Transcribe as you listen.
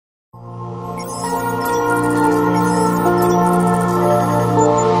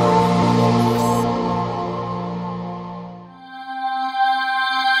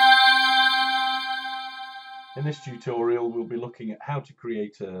looking at how to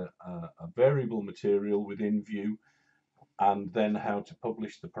create a variable material within VUE, and then how to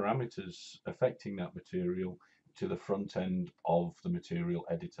publish the parameters affecting that material to the front end of the material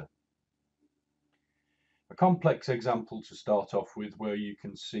editor. A complex example to start off with, where you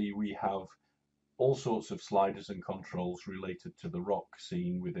can see we have all sorts of sliders and controls related to the rock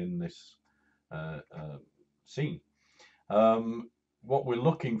scene within this scene. What we're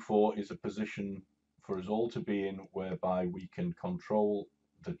looking for is a position for us all to be in whereby we can control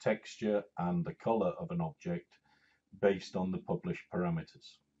the texture and the color of an object based on the published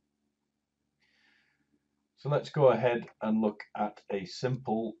parameters. So let's go ahead and look at a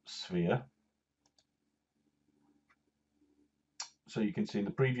simple sphere. So you can see in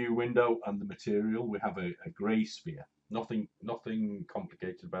the preview window and the material we have a grey sphere. Nothing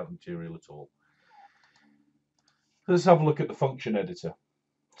complicated about the material at all. Let's have a look at the function editor.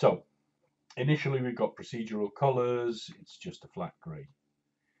 So initially we've got procedural colors, it's just a flat grey.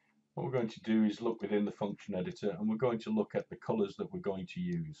 What we're going to do is look within the function editor, and we're going to look at the colors that we're going to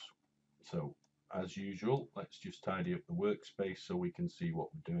use. So as usual, let's just tidy up the workspace so we can see what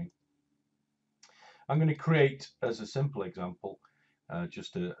we're doing. I'm going to create, as a simple example,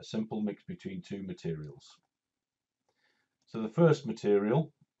 just a simple mix between two materials. So the first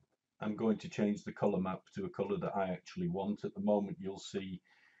material, I'm going to change the color map to a color that I actually want. At the moment you'll see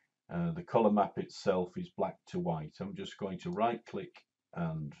the color map itself is black to white. I'm just going to right click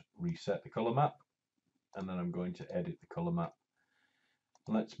and reset the color map, and then I'm going to edit the color map.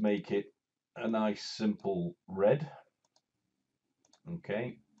 Let's make it a nice simple red.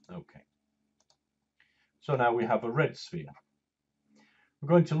 Okay. So now we have a red sphere. We're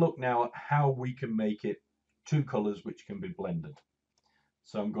going to look now at how we can make it two colors which can be blended.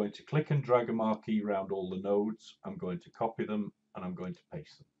 So I'm going to click and drag a marquee around all the nodes. I'm going to copy them and I'm going to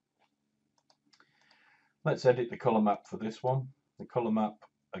paste them. Let's edit the color map for this one. The color map,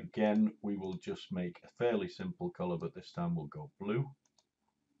 again, we will just make a fairly simple color, but this time we'll go blue.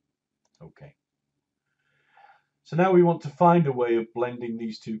 Okay. So now we want to find a way of blending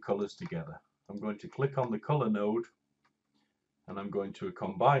these two colors together. I'm going to click on the color node, and I'm going to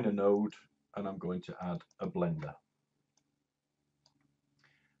combine a node, and I'm going to add a blender.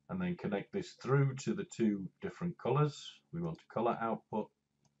 And then connect this through to the two different colors. We want a color output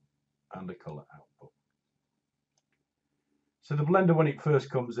and a color output. So the blender, when it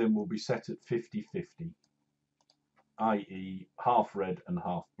first comes in, will be set at 50-50, i.e. half red and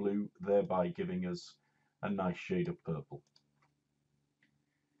half blue, thereby giving us a nice shade of purple.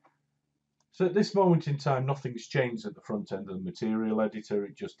 So at this moment in time, nothing's changed at the front end of the material editor.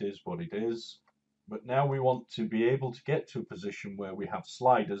 It just is what it is. But now we want to be able to get to a position where we have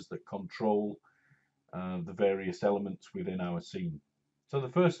sliders that control the various elements within our scene. So the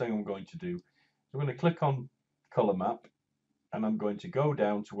first thing I'm going to do is I'm going to click on color map, and I'm going to go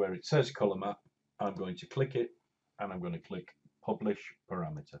down to where it says color map. I'm going to click it, and I'm going to click publish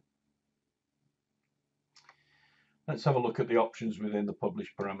parameter. Let's have a look at the options within the publish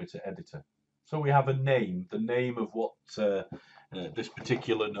parameter editor. So we have a name, the name of what this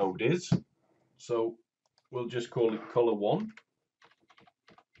particular node is. So we'll just call it color 1.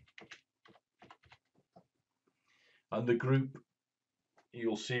 And the group,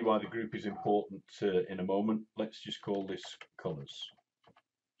 you'll see why the group is important in a moment. Let's just call this colors.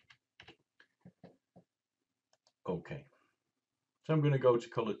 Okay. So I'm going to go to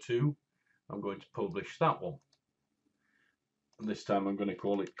color 2. I'm going to publish that one. And this time I'm going to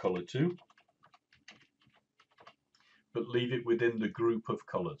call it color 2. But leave it within the group of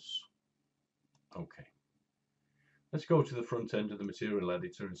colors. Okay. Let's go to the front end of the material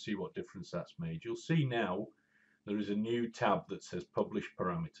editor and see what difference that's made. You'll see now there is a new tab that says publish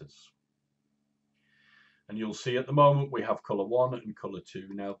parameters. And you'll see at the moment we have color 1 and color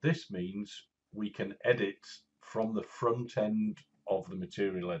 2. Now this means we can edit from the front end of the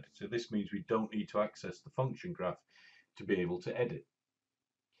material editor. This means we don't need to access the function graph to be able to edit.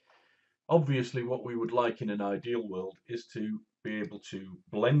 Obviously, what we would like in an ideal world is to be able to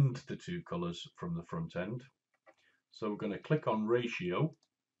blend the two colors from the front end. So we're going to click on ratio.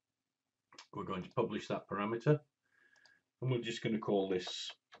 We're going to publish that parameter, and we're just going to call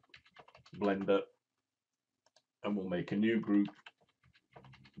this blender, and we'll make a new group,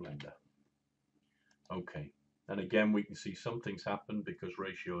 blender. Okay, and again we can see something's happened because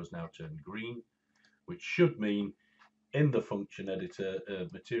ratio has now turned green, which should mean in the function editor,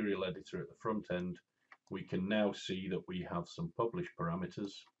 material editor at the front end, we can now see that we have some published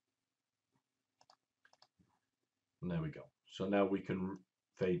parameters. And there we go. So now we can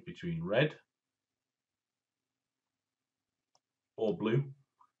fade between red or blue,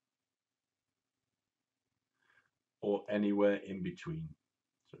 or anywhere in between.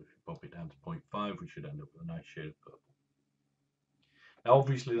 So if you pop it down to 0.5, we should end up with a nice shade of purple. Now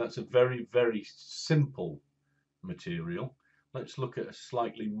obviously that's a very, very simple material. Let's look at a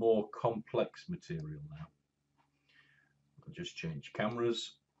slightly more complex material now. I'll just change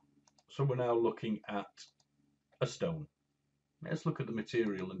cameras. So we're now looking at a stone. Let's look at the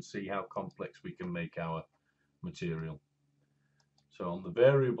material and see how complex we can make our material. So on the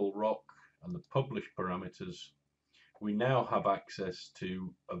variable rock and the published parameters, we now have access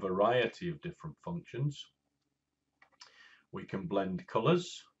to a variety of different functions. We can blend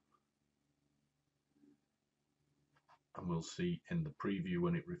colors, and we'll see in the preview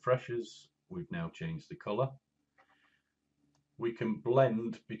when it refreshes, we've now changed the color. We can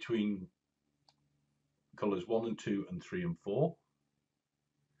blend between colors 1 and 2 and 3 and 4,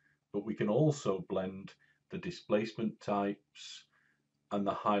 but we can also blend the displacement types and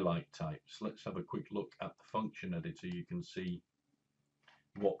the highlight types. Let's have a quick look at the function editor. You can see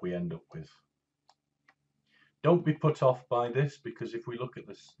what we end up with. Don't be put off by this, because if we look at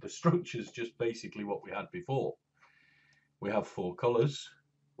this, the structure is just basically what we had before. We have 4 colors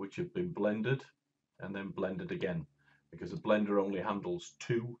which have been blended and then blended again, because the blender only handles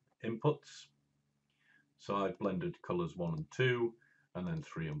 2 inputs. So I've blended colors 1 and 2 and then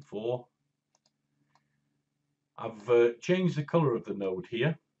 3 and 4. I've changed the color of the node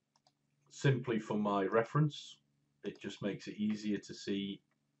here simply for my reference. It just makes it easier to see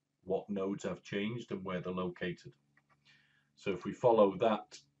what nodes I've changed and where they're located. So if we follow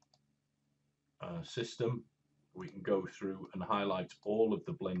that system, we can go through and highlight all of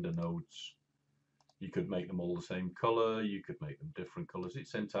the blender nodes. You could make them all the same color, you could make them different colors.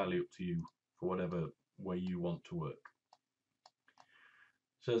 It's entirely up to you for whatever way you want to work.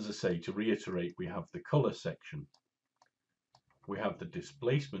 So as I say, to reiterate, we have the color section, we have the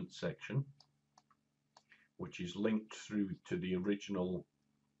displacement section, which is linked through to the original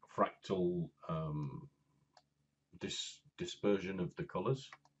fractal dispersion of the colors.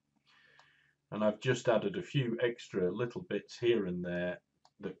 And I've just added a few extra little bits here and there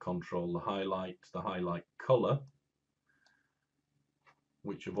that control the highlight color,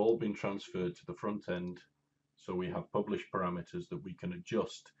 which have all been transferred to the front end. So we have published parameters that we can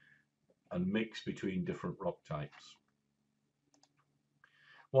adjust and mix between different rock types.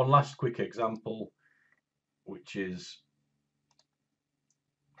 One last quick example, which is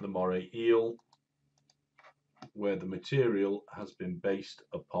the moray eel, where the material has been based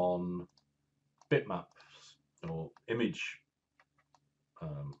upon bitmaps or image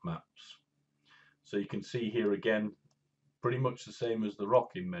maps. So you can see here again, pretty much the same as the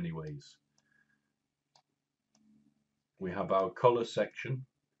rock in many ways. We have our color section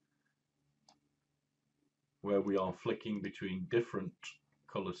where we are flicking between different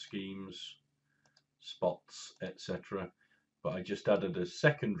color schemes, spots, etc. But I just added a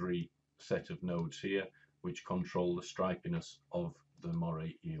secondary set of nodes here which control the stripiness of the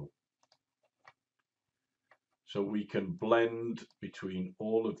moray eel. So we can blend between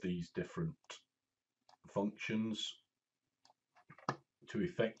all of these different functions to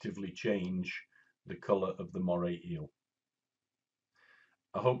effectively change the color of the moray eel.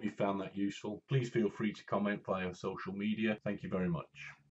 I hope you found that useful. Please feel free to comment via social media. Thank you very much.